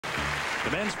The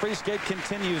men's free skate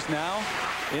continues now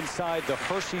inside the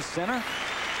Hershey Center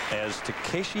as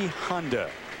Takeshi Honda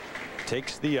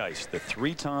takes the ice, the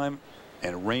three-time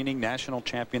and reigning national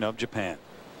champion of Japan.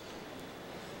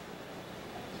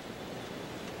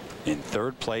 In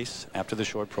third place after the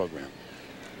short program.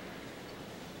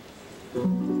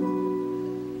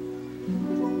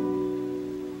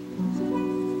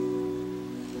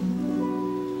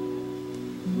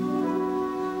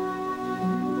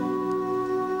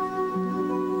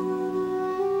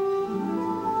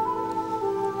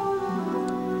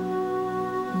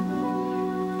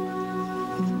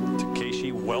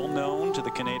 Takeshi, well known to the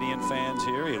Canadian fans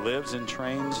here. He lives and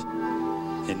trains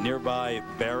in nearby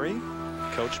Barrie,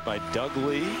 coached by Doug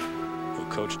Lee, who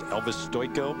coached Elvis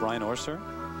Stoico, Brian Orser.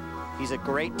 He's a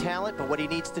great talent, but what he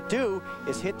needs to do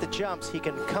is hit the jumps. He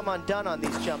can come undone on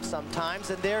these jumps sometimes,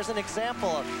 and there's an example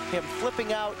of him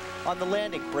flipping out on the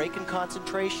landing, breaking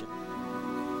concentration.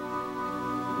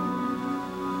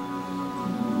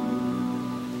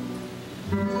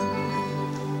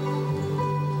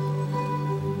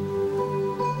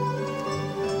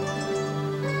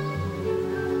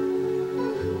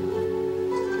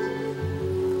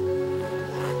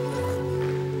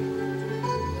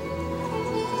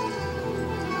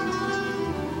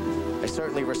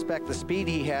 Certainly respect the speed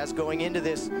he has going into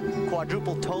this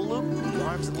quadruple toe loop. The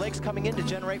arms and legs coming in to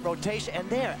generate rotation. And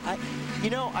there, you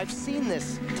know, I've seen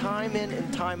this time in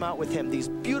and time out with him. These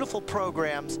beautiful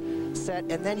programs set,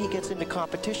 and then he gets into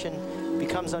competition,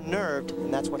 becomes unnerved,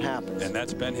 and that's what happens. And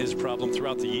that's been his problem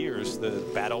throughout the years, the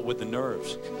battle with the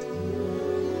nerves.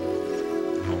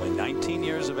 Only 19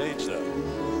 years of age, though.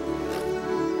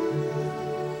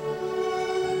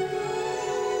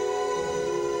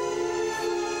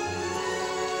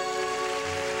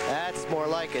 That's more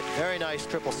like it. Very nice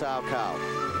triple sow cow.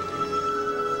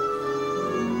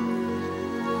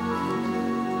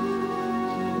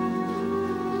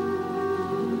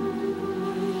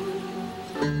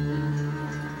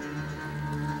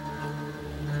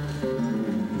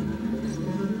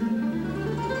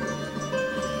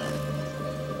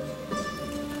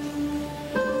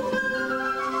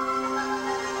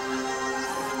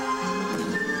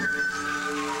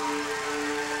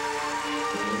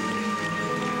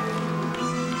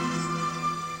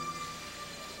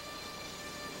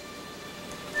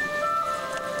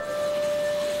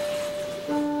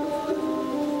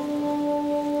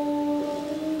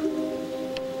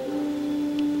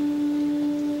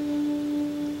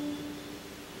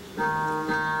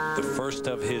 First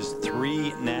of his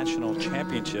 3 national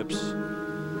championships.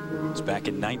 It's back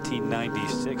in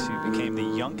 1996. He became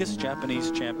the youngest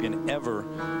Japanese champion ever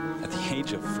at the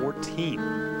age of 14.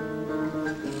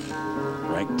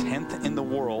 Ranked 10th in the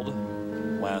world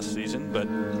last season, but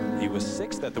he was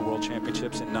 6th at the World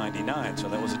Championships in '99, so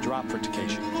that was a drop for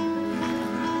Takeshi.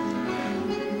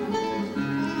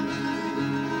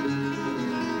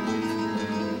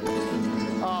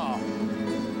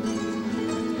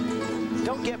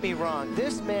 Don't get me wrong,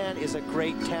 this man is a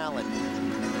great talent.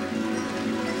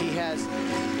 He has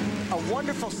a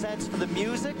wonderful sense for the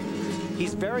music.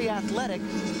 He's very athletic,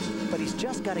 but he's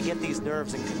just got to get these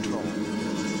nerves in control.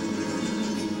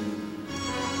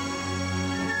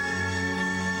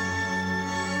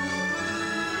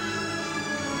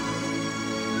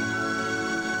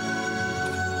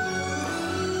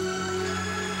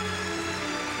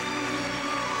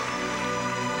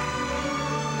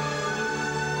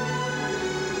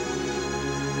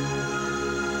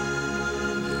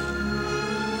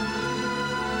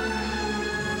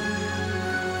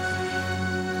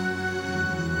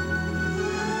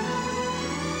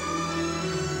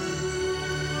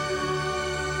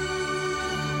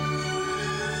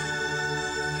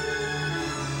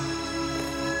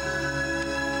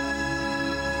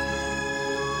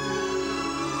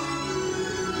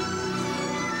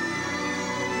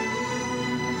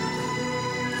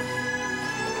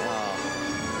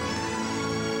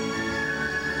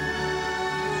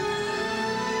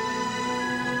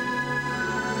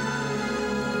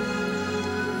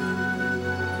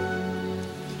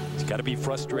 Got to be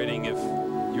frustrating if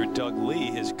you're Doug Lee,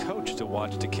 his coach, to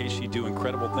watch Takeshi do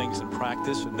incredible things in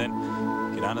practice and then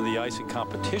get onto the ice in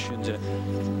competitions.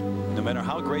 No matter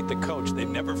how great the coach, they've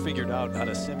never figured out how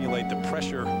to simulate the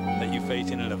pressure that you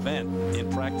face in an event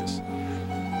in practice.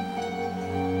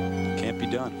 Can't be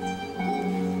done.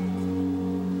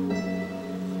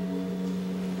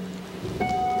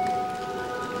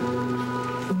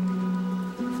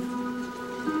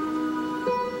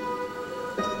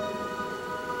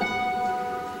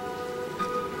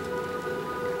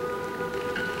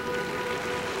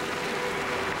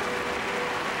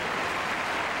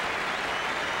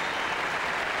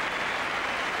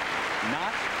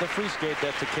 Not the free skate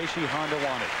that Takeshi Honda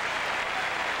wanted.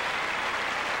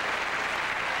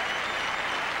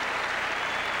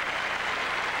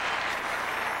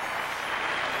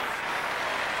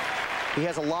 He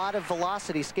has a lot of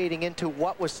velocity skating into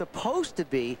what was supposed to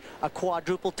be a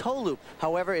quadruple toe loop.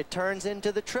 However, it turns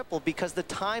into the triple because the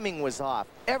timing was off.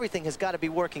 Everything has got to be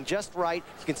working just right.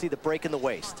 You can see the break in the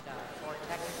waist.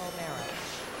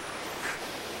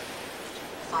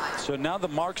 So now the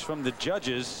marks from the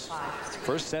judges.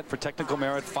 First set for technical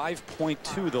merit,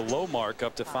 5.2, the low mark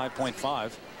up to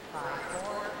 5.5.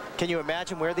 Can you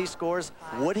imagine where these scores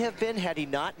would have been had he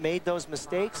not made those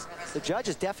mistakes? The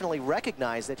judges definitely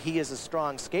recognize that he is a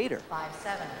strong skater.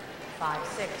 5-7,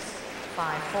 5-6,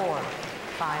 5-4,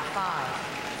 5-5,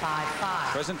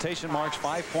 5-5. Presentation marks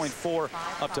 5.4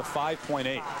 up to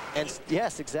 5.8. And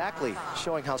yes, exactly,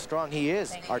 showing how strong he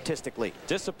is artistically.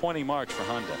 Disappointing marks for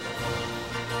Honda.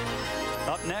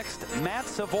 Up next, Matt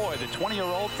Savoy, the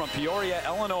 20-year-old from Peoria,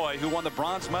 Illinois, who won the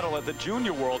bronze medal at the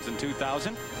Junior Worlds in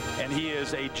 2000. And he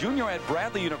is a junior at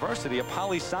Bradley University, a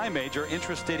poli-sci major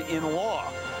interested in law.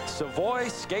 Savoy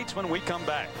skates when we come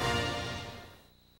back.